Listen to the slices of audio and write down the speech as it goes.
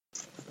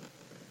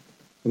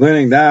We're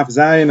learning Daf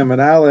Zayin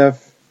Amud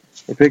Aleph.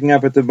 We're picking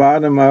up at the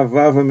bottom of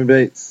Vav Amud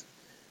Beis.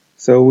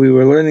 So we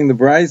were learning the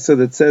brisa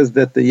that says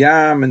that the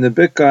Yam and the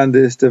Bika and the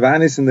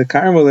Istavanis and the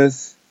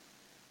Carmelis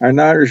are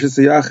not Rishus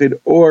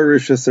Yachid or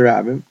Rishus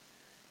Rabim.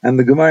 And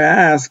the Gemara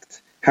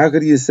asked, how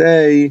could you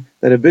say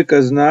that a Bika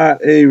is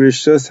not a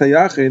Rishus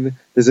Hayachid?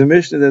 There's a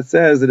Mishnah that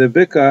says that a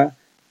Bika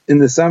in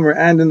the summer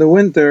and in the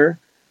winter,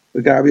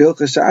 the Gabi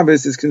Hilchas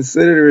Shabbos is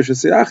considered a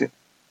Rishus Yachid.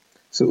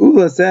 So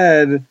Ula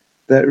said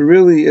that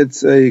really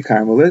it's a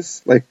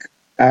Carmelis, like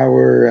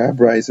our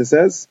brisa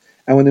says.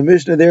 And when the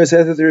Mishnah there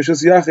says it's a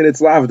Rishus Yachid,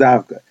 it's Lav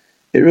Davka.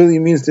 It really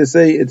means to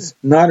say it's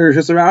not a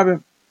Rishus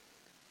Rabim.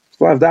 It's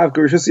Lav Davka,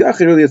 Rishus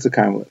Yachid, really it's a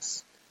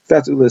Carmelis.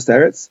 That's Ula's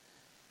teretz.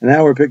 And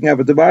now we're picking up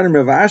at the bottom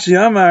of Ashi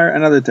Amar,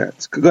 another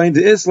teretz. Going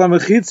to Islam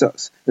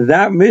Mechitzos.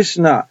 That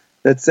Mishnah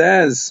that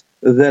says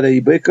that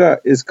a Bika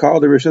is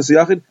called a Rishus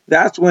Yachid,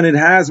 that's when it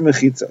has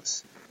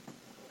Mechitzos.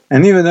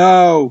 And even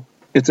though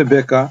it's a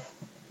Bika,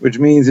 which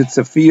means it's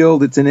a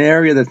field, it's an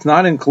area that's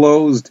not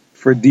enclosed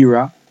for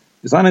dira,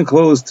 it's not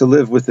enclosed to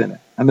live within it.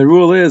 And the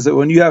rule is that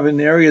when you have an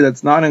area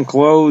that's not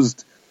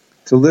enclosed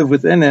to live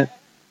within it,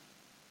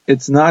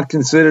 it's not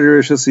considered a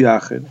Rishus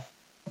Yachid.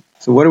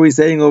 So what are we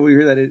saying over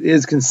here? That it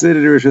is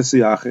considered a Rishus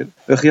Yachid.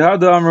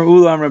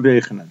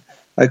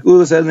 Like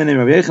Ula said in the name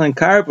of Yechanan,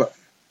 Karpov.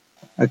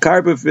 A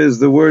Karpov is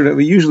the word that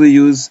we usually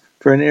use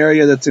for an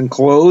area that's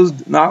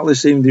enclosed, not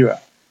l'shem dira.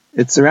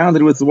 It's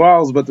surrounded with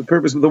walls, but the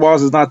purpose of the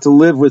walls is not to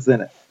live within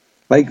it.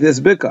 Like this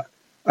Bika.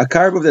 A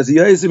Karpov that's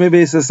Yaisim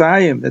Beis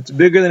Hasayim, that's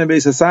bigger than a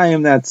Beis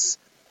Hasayim, that's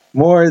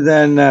more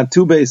than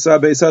two Beis. A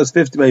Beis is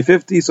 50 by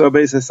 50, so a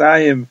Beis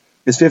Hasayim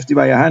is 50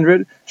 by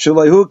 100.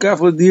 Shalayhu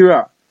Kaf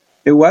L'Dira.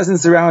 It wasn't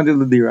surrounded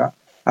with L'Dira.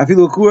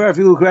 Afilu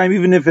Kurayim,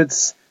 even if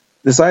it's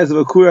the size of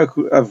a Kura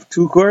of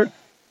 2 quart,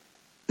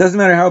 doesn't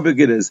matter how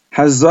big it is.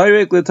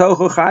 Hazoyrek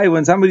L'Tocho Chayiv,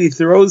 when somebody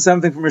throws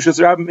something from Rishus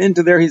Rabim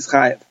into there, he's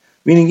Chayiv.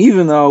 Meaning,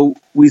 even though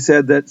we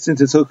said that since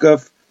it's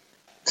not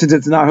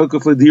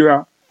Hukaf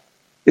L'Dira,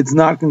 it's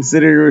not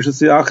considered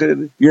Rishus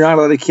Yachid, you're not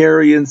allowed to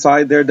carry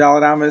inside their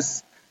Dalet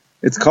Amis,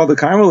 it's called a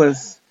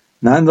Carmelis.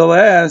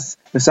 Nonetheless,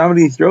 if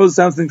somebody throws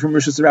something from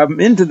Rishus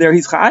Rabim into there,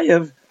 he's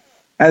Chayiv,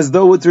 as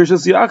though it's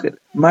Rishus Yachid.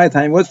 My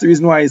time, what's the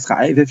reason why he's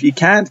Chayiv? If you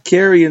can't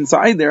carry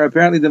inside there,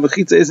 apparently the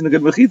Mechitza isn't a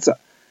good Mechitza.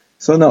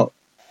 So no,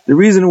 the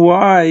reason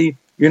why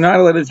you're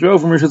not allowed to throw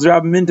from Rishus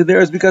Rabim into there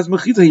is because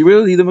Mechitza,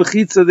 the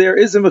Mechitza there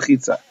is a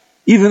Mechitza.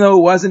 Even though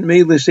it wasn't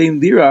made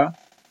l'shem dira,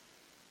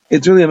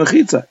 it's really a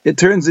mechitza. It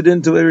turns it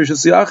into a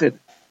Rishus Yachid.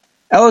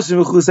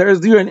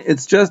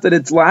 It's just that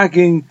it's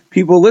lacking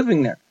people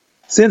living there.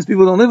 Since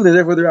people don't live there,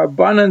 therefore the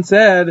Rabbanan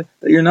said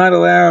that you're not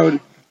allowed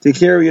to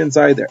carry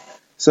inside there.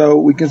 So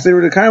we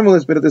consider it a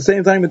Carmelis, but at the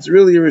same time it's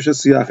really a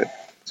Rishus Yachid.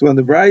 So when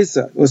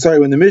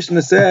the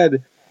Mishnah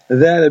said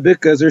that a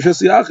Bika is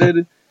Rishus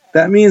Yachid,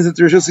 that means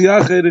it's Rishus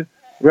Yachid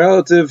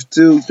relative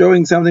to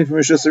throwing something from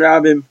Rishus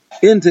Rabim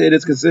into it,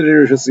 it's considered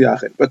a Rishus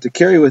Yachid. But to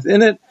carry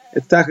within it,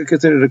 it's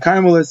considered a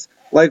Carmelis,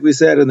 like we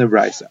said in the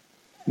Brisa.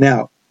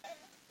 Now,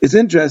 it's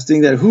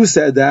interesting that who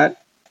said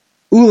that?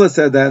 Ula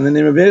said that in the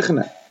name of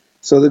Yechanan.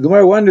 So the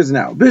Gemara wonders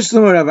now. We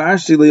can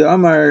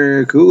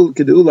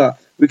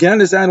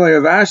understand why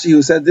Rav Ashi,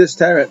 who said this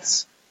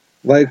teretz,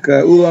 like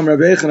Ula Rav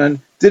Yechanan,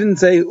 didn't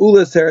say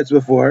Ula's teretz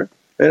before.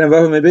 And in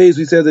Vav Amud Beis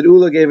we said that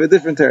Ula gave a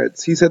different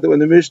teretz. He said that when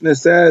the Mishnah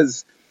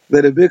says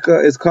that a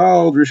Bika is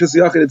called Rishus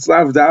Yachid, it's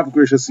Lav Davka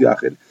Rishus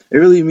Yachid. It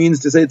really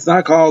means to say it's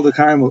not called a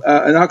Carmel,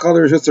 not called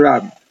a Rishus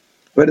Rabim.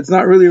 But it's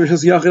not really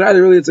Rishus Yachid either,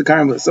 really it's a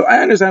Carmelis. So I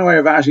understand why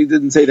Rav Ashi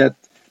didn't say that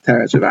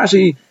teretz. Rav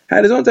Ashi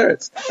had his own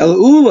teretz. El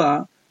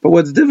Ula, but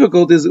what's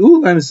difficult is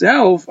Ula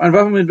himself, on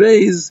Vav Amud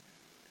Beis,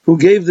 who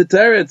gave the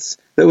teretz,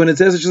 that when it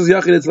says Rishus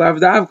Yachid, it's Lav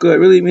Davka, it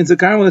really means a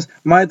Carmelis.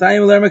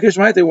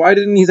 Why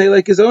didn't he say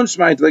like his own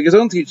Shmaita, like his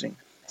own teaching?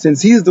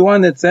 Since he's the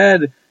one that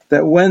said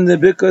that when the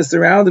Bika is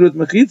surrounded with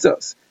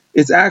Mechitzos,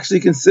 it's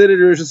actually considered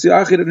a Rishus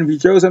Yachid, and if you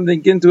throw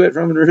something into it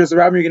from Rishus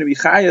Rabim, you're going to be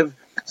Chayiv.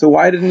 So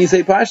why didn't he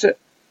say Pasha?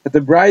 That the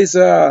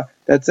Brisa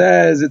that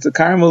says it's a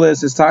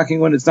Carmelis is talking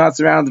when it's not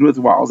surrounded with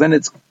walls, and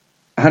it's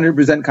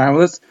 100%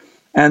 Carmelis.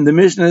 And the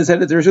Mishnah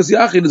said it's Rishus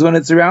Yachid is when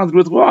it's surrounded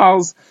with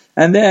walls,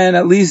 and then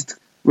at least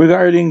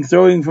regarding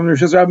throwing from the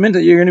Rishus Rabim into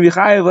it, you're going to be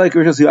Chayiv like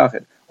Rishus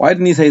Yachid. Why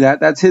didn't he say that?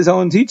 That's his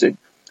own teaching.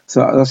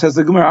 So says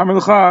the Gemara, Amar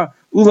L'cha,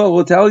 Ula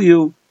will tell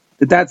you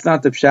that that's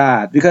not the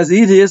Pshat, because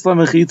if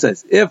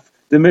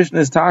the Mishnah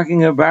is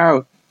talking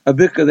about a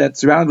Bika that's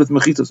surrounded with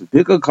Mechitzos,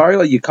 Bika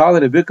Karla, you call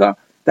it a Bika,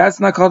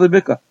 that's not called a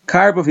Bika.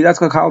 Karpov, that's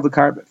called a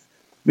Karpov.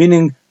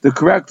 Meaning, the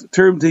correct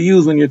term to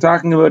use when you're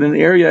talking about an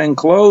area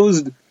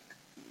enclosed,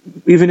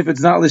 even if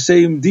it's not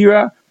l'shem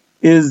dira,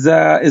 is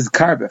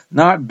Karpov,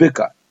 not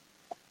Bika.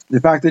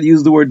 The fact that he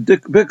used the word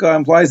Bika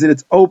implies that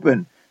it's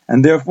open,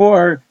 and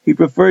therefore, he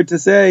preferred to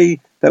say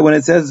that when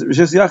it says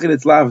Rishus Yachid,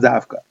 it's Lav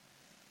Davka.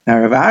 Now,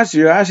 Rav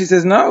Ashi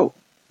says no.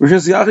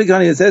 Rishus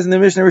Yachid, it says in the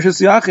Mishnah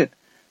Rishus Yachid.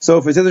 So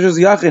if it says Rishus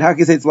Yachid, how can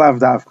you say it's Lav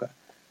Davka?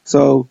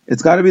 So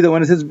it's got to be that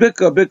when it says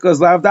Bika is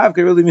Lav Davka,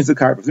 it really means the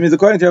Karpov. It means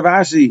according to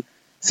Rav Ashi,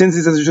 since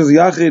he says Rishus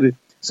Yachid,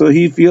 so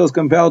he feels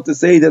compelled to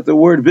say that the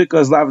word Bika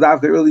is Lav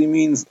Davka, it really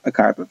means a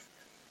Karpov.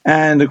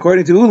 And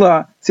according to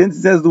Ula, since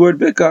it says the word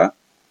bika,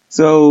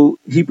 so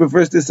he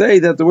prefers to say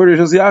that the word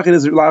Rishos Yachid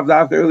is lav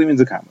davka early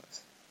means a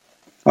kamlis.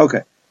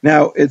 Okay.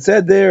 Now, it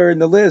said there in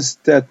the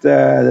list that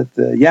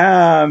the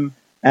yam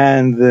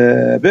and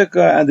the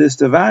bika and the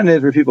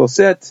stavanit where people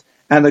sit,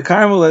 and the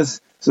karmelis,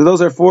 so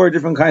those are 4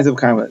 different kinds of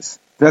karmelis.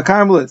 The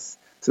karmelis.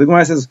 So the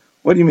Gemara says,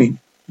 what do you mean?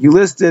 You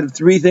listed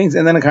 3 things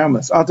and then a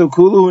karmelis. Ato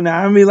kulu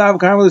na'ami lav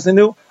karmelis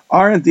anu?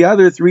 Aren't the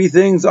other 3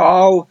 things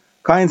all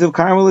kinds of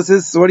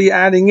karmelises? So what are you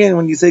adding in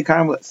when you say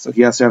karmelis? So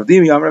he asked Rav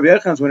Dimi, Rabbi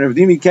Yechanan, when Rav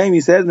Dimi came,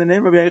 he said in the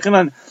name of Rabbi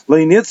Yechanan, lo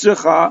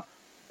yinitzrecha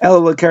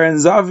el lekeren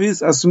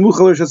zavis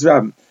asmucha l'rishos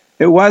rabim.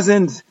 It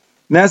wasn't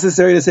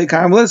necessary to say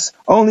karmelis,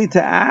 only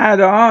to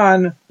add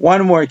on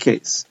one more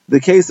case. The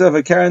case of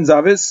a keren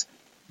zavis,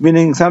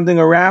 meaning something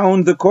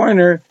around the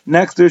corner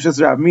next to Rishos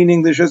Rabim.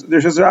 Meaning the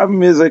Rishos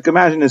Rabim is like,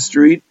 imagine a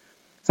street.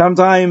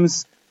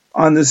 Sometimes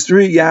on the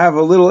street you have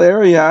a little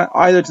area,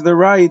 either to the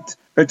right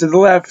or to the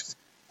left,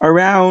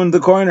 around the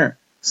corner.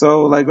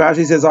 So like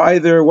Rashi says,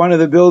 either one of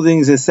the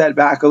buildings is set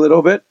back a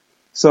little bit.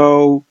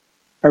 So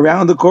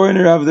around the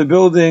corner of the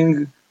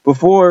building,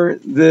 before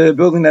the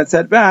building that's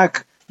set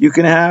back, you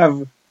can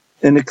have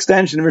an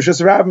extension of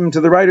Rishos Rabim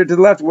to the right or to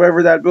the left,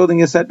 wherever that building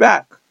is set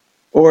back.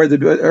 Or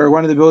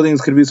one of the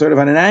buildings could be sort of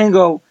on an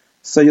angle,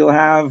 so you'll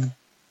have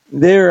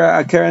there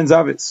a Keren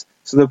Zavis.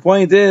 So the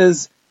point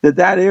is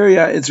that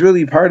area, it's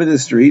really part of the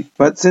street,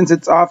 but since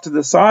it's off to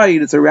the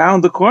side, it's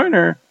around the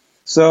corner,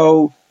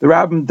 so the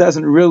Rabbim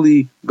doesn't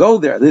really go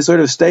there. They sort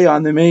of stay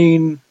on the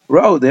main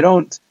road. They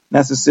don't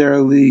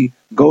necessarily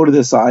go to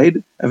the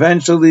side.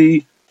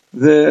 Eventually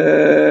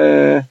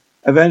the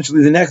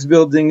next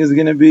building is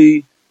going to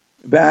be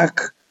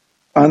back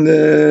on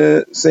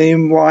the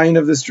same line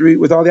of the street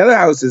with all the other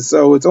houses.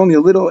 So it's only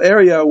a little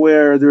area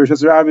where the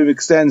Rishos Rabim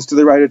extends to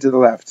the right or to the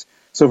left.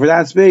 So for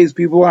that space,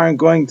 people aren't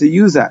going to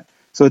use that.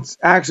 So it's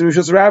actually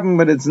Rishos Rabim,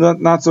 but it's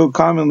not so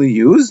commonly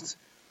used.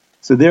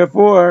 So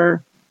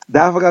therefore,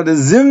 even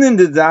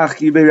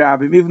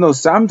though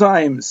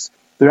sometimes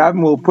the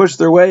Rabbim will push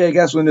their way, I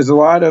guess when there's a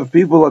lot of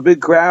people, a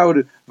big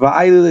crowd,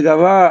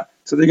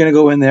 so they're going to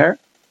go in there.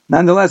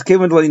 Nonetheless,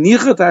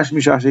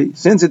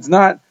 since it's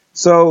not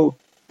so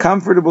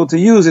comfortable to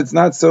use, it's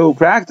not so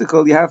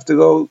practical, you have to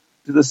go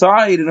to the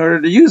side in order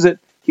to use it.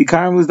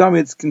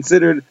 It's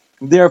considered,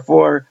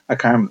 therefore, a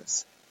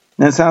karmelis.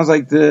 And it sounds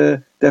like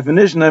the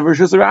definition of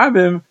Rishos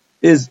Rabim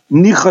is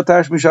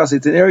nichatash mishasi.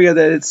 It's an area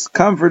that it's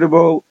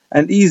comfortable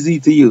and easy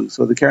to use.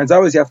 So the Keren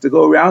Zavis, you have to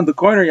go around the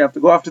corner, you have to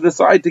go off to the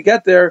side to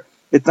get there.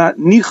 It's not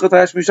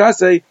nichatash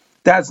mishasi.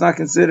 That's not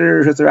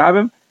considered Rishos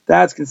Rabim.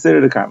 That's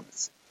considered a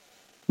karmelis.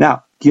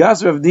 Now,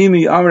 Kiyas Rav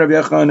Dimi, Amar Rabbi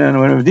Yechanan, and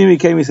when Rav Dimi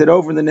came, he said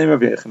over in the name of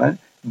Yechanan,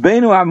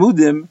 Beinu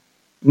Amudim,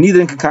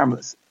 Nidin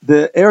Kakarmelis.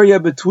 The area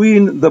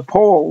between the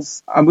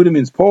poles, Amudim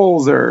means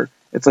poles, or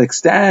it's like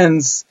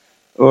stands,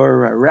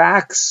 or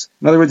racks.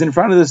 In other words, in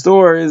front of the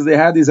stores, they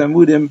had these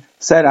Amudim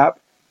set up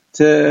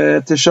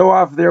to show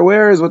off their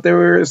wares, what they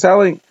were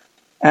selling.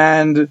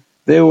 And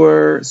they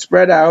were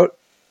spread out.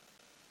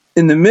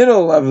 In the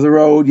middle of the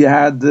road, you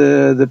had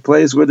the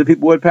place where the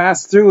people would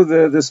pass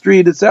through, the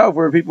street itself,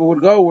 where people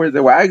would go, where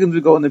the wagons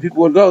would go and the people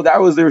would go.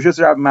 That was the Rishos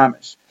Rabim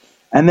Mamish.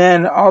 And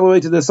then all the way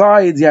to the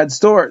sides, you had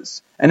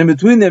stores. And in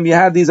between them, you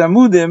had these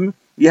amudim,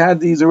 you had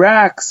these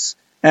racks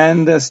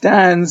and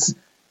stands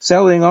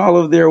selling all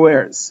of their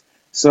wares.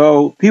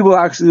 So people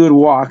actually would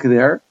walk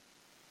there,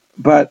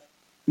 but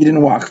you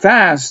didn't walk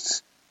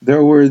fast.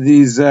 There were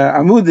these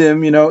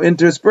amudim,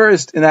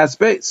 interspersed in that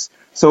space.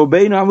 So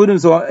bein amudim,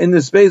 so in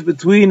the space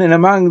between and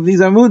among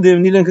these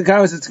amudim, nidan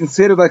kakamis, it's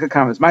considered like a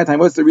kamis. My time,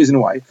 what's the reason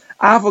why?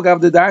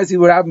 Afogav the darsi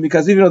would happen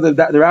because even though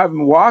the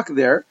rabbim walk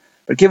there,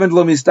 but given to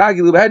lomistagi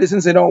lubahedi,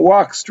 since they don't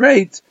walk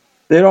straight,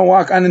 they don't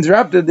walk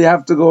uninterrupted, they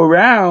have to go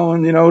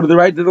around, to the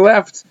right, to the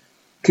left.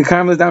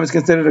 Kakamis dam is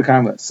considered a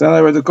kamis. So in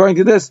other words, according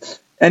to this,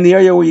 in the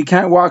area where you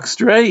can't walk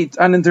straight,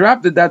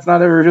 uninterrupted, that's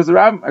not a Rishos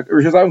Rabim.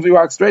 Rishos Rabim, we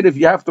walk straight. If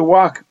you have to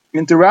walk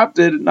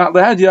interrupted, not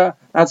lehadya,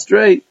 not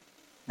straight,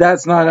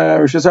 that's not a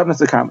Rishos Rabim,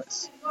 that's a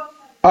kamis.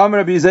 Amar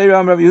Rabbi Zeira,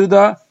 Amar Rabbi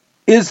Yehuda,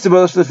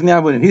 Itztaba l'shlifnei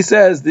amudim. He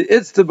says the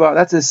Itztaba,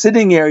 that's a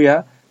sitting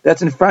area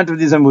that's in front of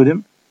these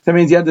amudim. That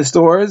means you had the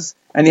stores,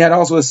 and you had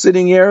also a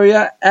sitting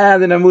area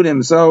and an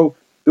amudim. So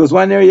there was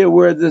one area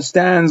where the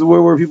stands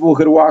were where people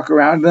could walk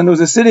around, and then there was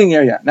a sitting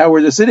area. Now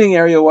where the sitting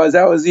area was,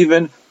 that was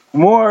even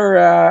more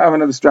of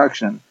an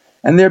obstruction.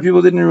 And there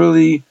people didn't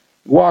really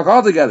walk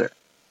altogether.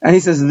 And he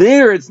says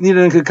there it's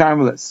needed in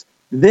karmelis.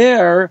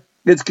 There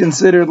it's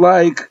considered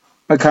like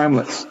a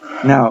karmelis.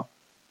 Now,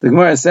 the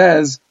Gemara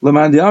says,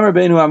 Laman Amar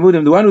Beinu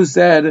Amudim, the one who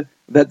said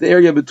that the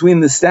area between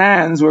the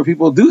stands where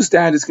people do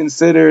stand is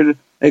considered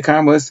a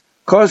karmelis,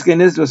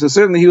 so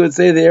certainly he would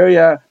say the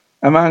area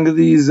among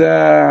these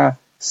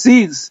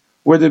seats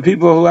where the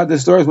people who had the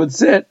stores would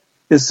sit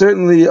is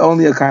certainly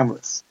only a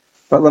karmelis.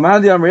 But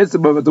Lamandi Amar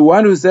Itztaba, but the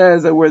one who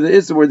says that where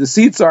the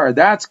seats are,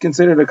 that's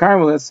considered a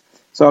karmelis.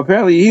 So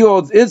apparently he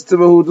holds Itztaba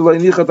who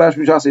nichatash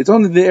mishasi. It's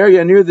only the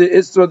area near the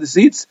Itztaba, the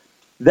seats.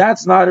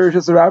 That's not a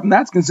Rishos Rabim.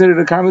 That's considered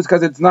a karmelis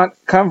because it's not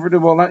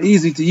comfortable, not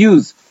easy to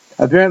use.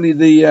 Apparently,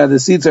 the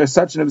seats are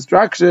such an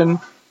obstruction;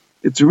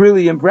 it's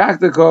really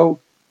impractical,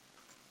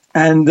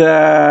 and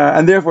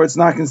therefore it's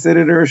not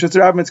considered a Rosh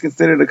Hashanah. It's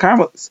considered a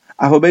Carmelis.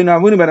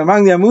 But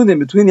among the amudim,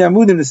 between the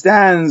amudim, the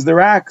stands, the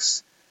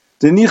racks,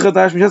 the nichat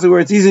hashmishasa, where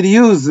it's easy to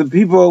use, the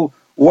people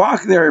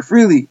walk there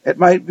freely. It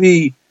might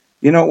be,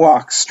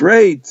 walk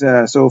straight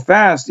so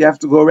fast, you have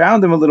to go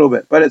around them a little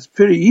bit, but it's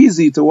pretty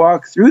easy to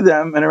walk through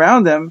them and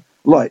around them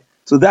light.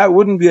 So that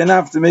wouldn't be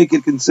enough to make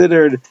it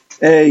considered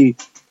a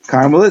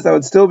Carmelis. That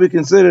would still be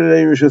considered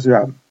a Rosh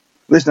Hashanah.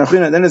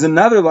 Then there's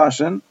another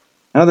lashon,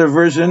 another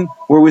version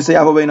where we say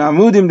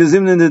amudim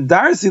dezimnin the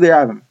darsi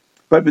le'ravim,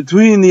 but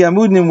between the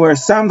amudim where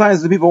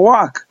sometimes the people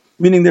walk,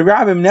 meaning the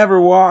rabbim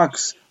never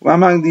walks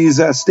among these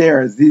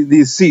stairs,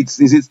 these seats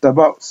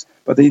tabos,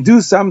 but they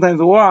do sometimes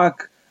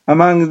walk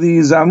among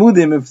these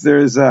amudim if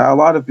there's a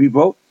lot of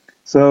people,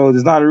 so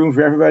there's not a room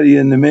for everybody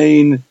in the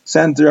main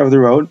center of the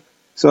road.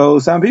 So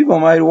some people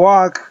might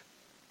walk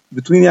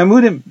between the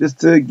amudim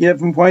just to get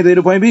from point A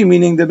to point B,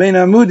 meaning the bein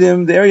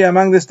amudim, the area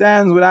among the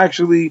stands, would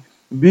actually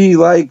be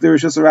like the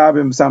Rosh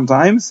Hashanah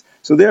sometimes.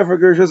 So therefore,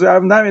 Rosh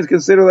Hashanah is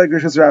considered like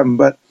Rosh Hashanah.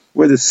 But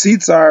where the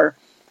seats are,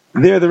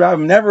 there the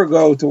rabbim never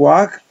go to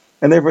walk,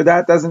 and therefore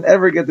that doesn't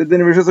ever get the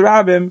din of Rosh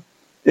Hashanah.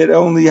 It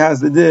only has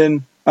the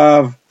din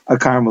of a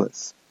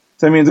Carmelis.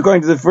 So it means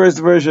according to the first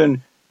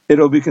version,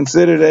 it'll be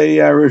considered a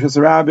Rosh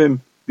Hashanah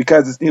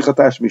because it's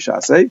nichatash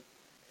mishasei.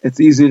 It's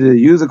easy to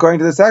use. According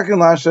to the second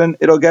lashon,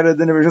 it'll get a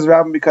din of Rosh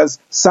Hashanah because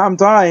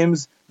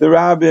sometimes the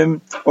rabbim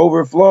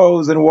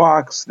overflows and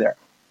walks there.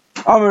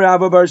 Amar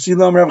Rabba bar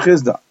Shilom Rav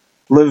Chizda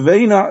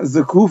Leveina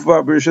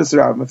Zekufa b'Rosh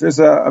Hashanah. If there's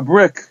a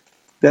brick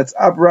that's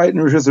upright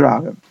in Rosh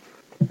Hashanah,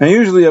 and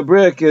usually a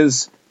brick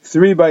is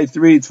 3 by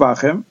 3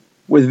 tvachim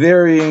with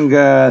varying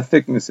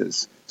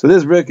thicknesses. So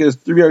this brick is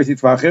 3 by 3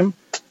 tvachim,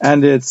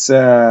 and it's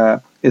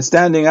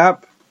standing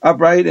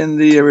upright in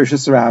the Rosh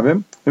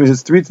Hashanah. It means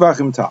it's 3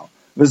 tvachim tall.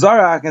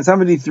 V'zarak, and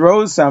somebody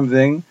throws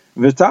something,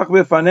 v'tach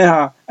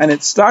b'faneha, and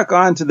it's stuck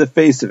onto the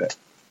face of it.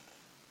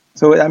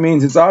 So that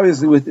means it's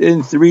obviously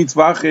within 3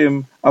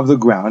 tvachim of the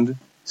ground.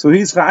 So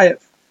he's chayev.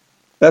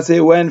 Let's say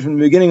it went from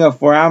the beginning of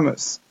 4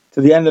 amos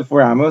to the end of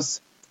 4 amos,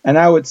 and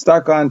now it's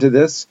stuck onto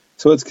this,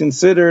 so it's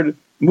considered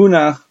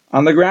munach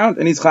on the ground,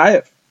 and he's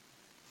chayev.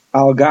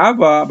 Al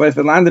gaba, but if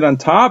it landed on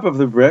top of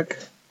the brick,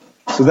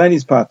 so then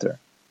he's pater.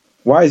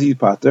 Why is he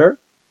pater?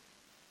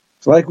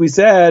 So like we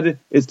said,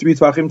 it's 3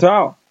 tvachim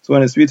tall. So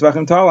when it's 3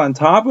 tvachim tall, on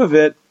top of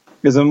it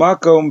is a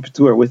makom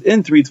p'tur.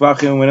 Within 3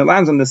 tvachim, when it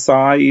lands on the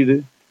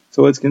side,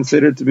 so it's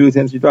considered to be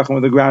within 3 tvachim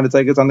of the ground. It's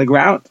like it's on the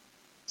ground.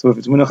 So if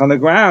it's munach on the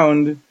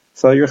ground,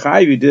 so you're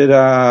chayiv. You did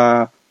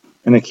an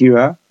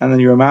akira, and then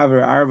you're a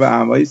maver arba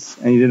amos,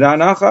 and you did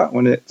anacha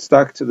when it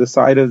stuck to the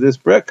side of this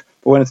brick.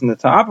 But when it's on the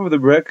top of the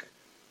brick,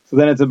 so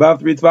then it's above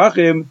 3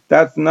 tvachim.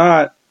 That's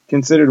not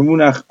considered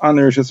munach on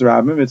the Rosh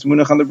Hashanah. It's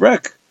munach on the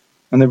brick,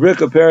 and the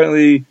brick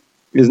apparently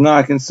is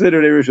not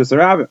considered a Rosh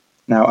Hashanah.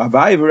 Now,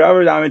 Abai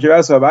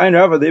and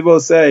Rava, they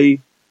both say,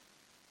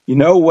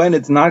 when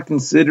it's not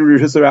considered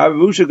Rosh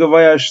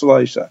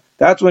Hashanah,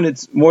 that's when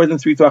it's more than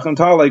 3 tvachim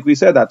tall, like we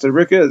said. That's what a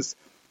brick is.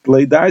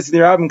 Because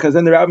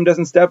then the rabbin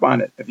doesn't step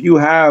on it. If you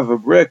have a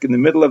brick in the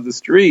middle of the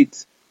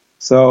street,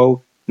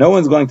 so no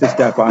one's going to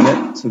step on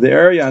it. So the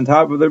area on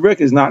top of the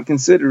brick is not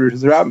considered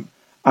Rosh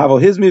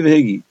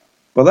Hashanah.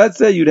 But let's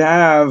say you'd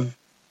have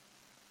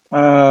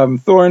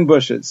thorn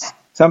bushes,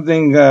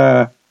 something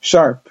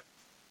sharp.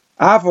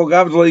 Even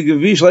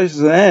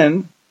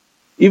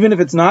if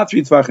it's not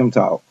 3 tvachim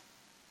tall,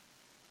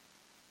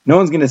 no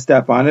one's going to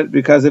step on it,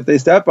 because if they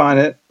step on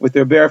it with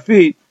their bare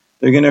feet,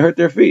 they're going to hurt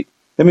their feet.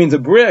 That means a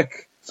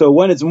brick. So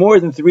when it's more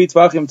than 3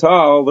 tvachim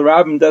tall, the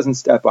rabbin doesn't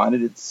step on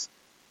it. It's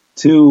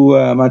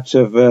too much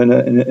of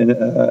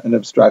an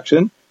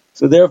obstruction.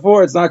 So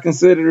therefore, it's not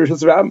considered Rosh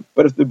Hashanah.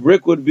 But if the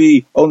brick would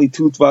be only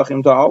 2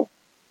 tvachim tall,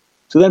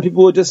 so then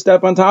people would just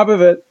step on top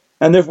of it,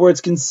 and therefore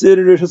it's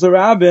considered Rosh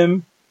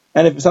Hashanah.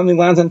 And if something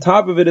lands on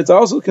top of it, it's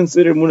also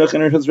considered munach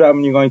and Rosh Hashanah,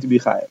 and you're going to be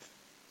chayev.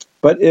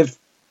 But if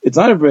it's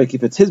not a brick,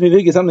 if it's his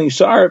mivig, something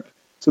sharp,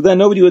 so then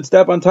nobody would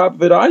step on top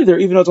of it either,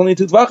 even though it's only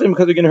 2 tvachim,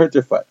 because they're going to hurt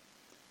their foot.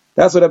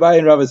 That's what Abai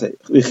and Rava say.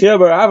 Chia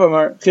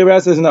bar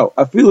says no.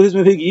 Afilu his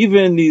mivig,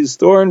 even these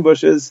thorn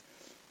bushes,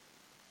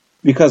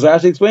 because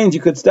Rashi explains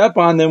you could step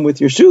on them with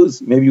your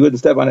shoes. Maybe you wouldn't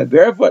step on it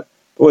barefoot,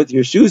 but with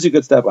your shoes you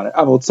could step on it.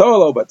 Avot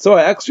solo, but so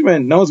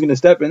excrement, no one's going to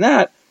step in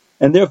that.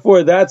 And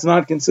therefore, that's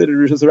not considered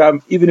Rosh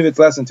Hashanah, even if it's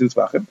less than 2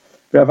 tvachim.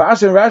 Rav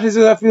Ashi and Rashi says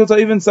that so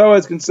even so,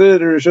 it's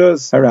considered Rosh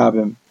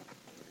Hashanah.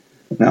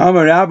 Now,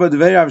 Amar Rabba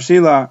Dvei Rav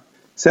Shila,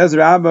 says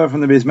Rabba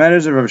from the base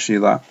medrash of Rav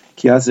Shila,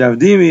 Ki as Rav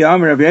Dimi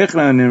Amar Rav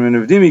Yechanan, and when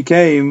Rav Dimi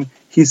came,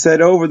 he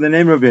said over the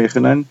name of Rav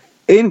Yechanan,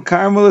 Ein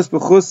Carmelis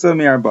b'chusa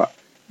mi'arba.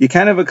 You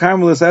can't have a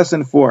Carmelis less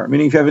than 4,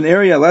 meaning if you have an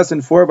area less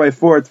than 4 by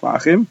 4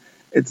 tvachim,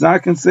 it's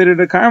not considered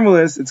a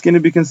Carmelis, it's going to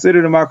be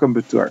considered a makom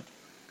b'tur.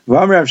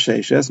 And Rav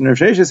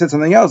Sheshes said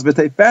something else, but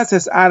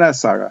teifes ada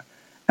sara.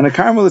 And a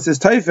Carmelis is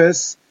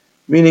teifes,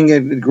 meaning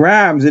it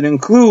grabs, it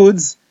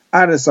includes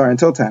ada sara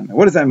until 10.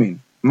 What does that mean?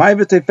 My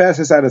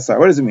teifes ada sara.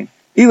 What does it mean?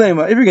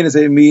 Ilema, if you're going to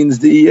say it means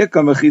the Iyika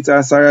Mechitza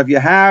Asara, if you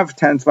have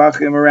 10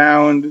 Tvachim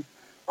around,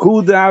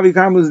 Kud Avi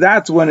Karmelis,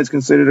 that's when it's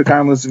considered a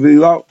Karmelis really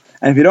low.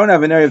 And if you don't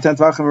have an area of 10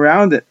 Tvachim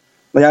around it,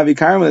 like Avi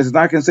Karmelis, it's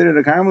not considered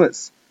a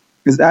Karmelis.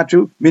 Is that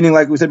true? Meaning,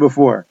 like we said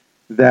before,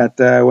 that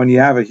when you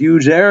have a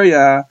huge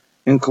area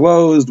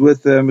enclosed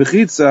with the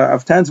Mechitza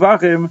of 10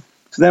 Tvachim,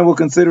 so then we'll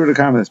consider it a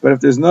Karmelis. But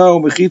if there's no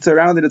Mechitza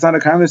around it, it's not a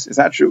Karmelis. Is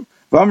that true?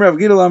 V'amrav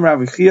Gidol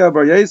Amrav Chia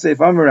Bar Yosef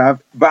Amrav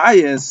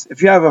Ba'ayis,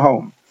 if you have a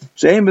home,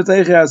 She'em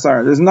B'teichi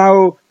Asar, there's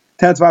no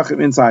 10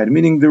 Tvachim inside,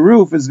 meaning the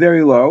roof is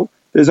very low.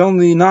 There's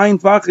only 9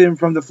 Tvachim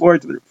from the floor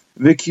to the roof.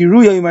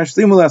 V'kiruya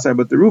Yimashlimu Asar,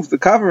 but the roof, the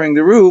covering,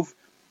 the roof,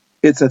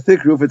 it's a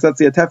thick roof, it's let's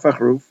say a tefach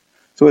roof.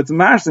 So it's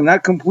mashlim,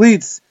 that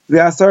completes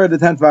the Asar of the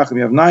 10 Tvachim.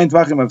 You have 9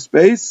 Tvachim of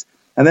space,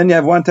 and then you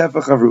have 1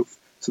 tefach of roof.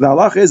 So the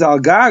halach is al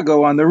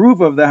gago on the roof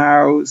of the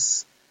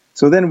house.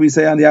 So then we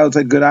say on the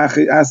outside, good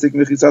asik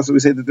mechitzah, so we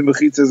say that the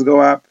mechitzahs go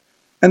up.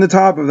 And the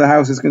top of the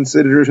house is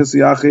considered Rishus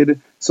Yachid,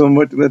 so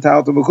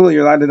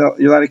you're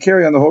allowed to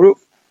carry on the whole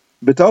roof.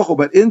 Betocho,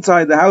 but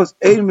inside the house,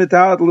 you're not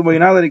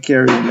allowed to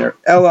carry in there.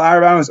 Ela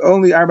arba amos,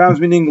 only arba amos,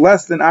 meaning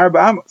less than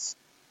arba amos.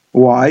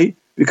 Why?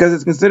 Because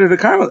it's considered a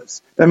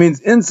karmelis. That means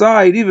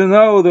inside, even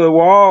though the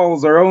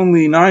walls are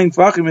only 9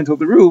 tvachim until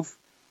the roof,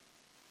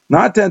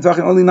 not 10 tvachim,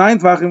 only 9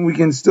 tvachim, we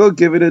can still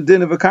give it a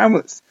din of a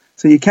karmelis.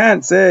 So you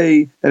can't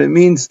say that it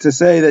means to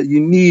say that you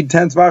need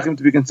 10 tvachim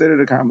to be considered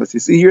a karmelis. You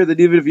see here that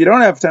even if you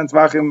don't have 10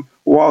 tvachim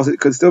walls, it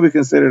could still be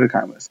considered a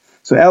karmelis.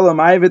 So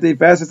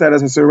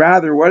so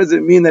rather, what does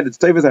it mean that it's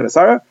teifas ad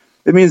asara?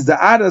 It means the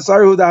ad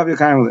asara hu dahav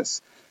karmelis.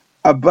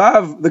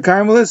 Above the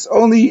karmelis,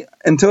 only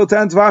until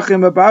 10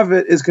 tvachim above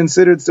it is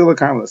considered still a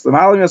karmelis. The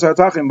malam yasar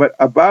tachim, but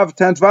above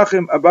 10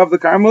 tvachim above the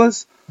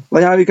karmelis,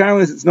 lahavi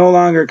karmelis, it's no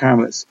longer a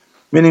karmelis.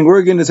 Meaning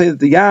we're going to say that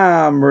the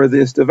yam or the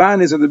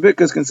stavanis or the bikka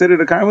is considered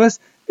a karmelis.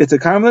 It's a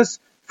karmelis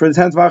for the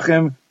 10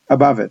 tvachim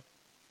above it.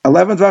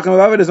 11 tvachim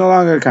above it is no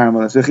longer a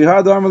karmelis.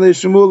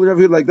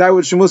 Like that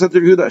would Shmuel said to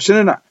Yehuda,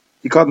 Shinana.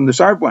 He called him the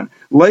sharp one.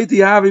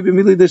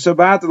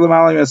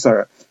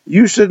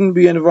 You shouldn't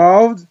be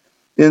involved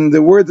in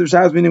the words of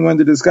Shabbos, meaning when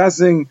they're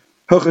discussing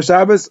Hilchos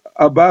Shabbos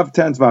above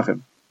 10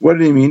 tvachim. What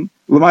did he mean?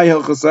 Regarding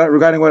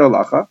what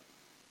halacha?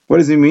 What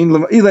does he mean?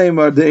 If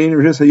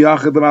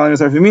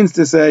he means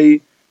to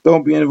say,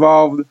 don't be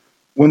involved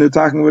when they're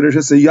talking about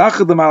Rishus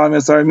Yachid L'Malam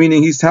Yasar,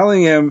 meaning he's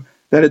telling him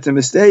that it's a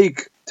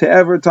mistake to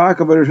ever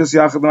talk about Rishus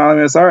Yachid L'Malam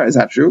Yasar. Is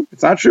that true?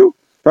 It's not true.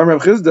 From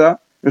Rav Chisda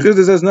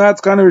says, no,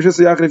 it's kind of Rishus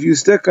Yachid. If you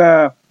stick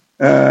a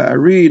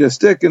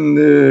stick in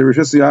the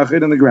Rishus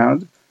Yachid in the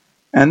ground,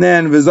 and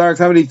then Vizark,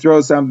 somebody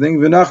throws something,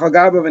 V'nach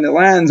Agabav, and it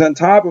lands on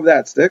top of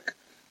that stick,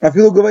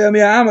 even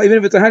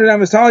if it's 100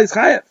 amas tall, he's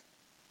chayev.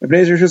 If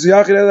Rishus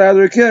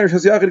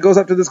Yachid goes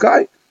up to the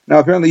sky. Now,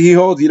 apparently, he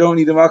holds you don't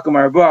need a Malkum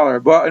or a Baal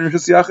in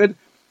Rishus Yachid,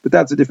 but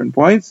that's a different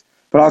point.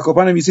 But Al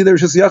Kopanim, you see that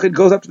Rishus Yachid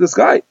goes up to the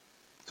sky.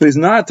 So he's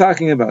not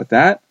talking about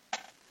that.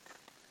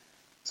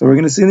 So we're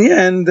going to see in the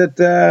end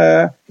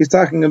that he's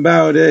talking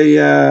about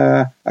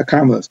a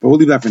karmelis. But we'll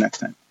leave that for next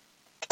time.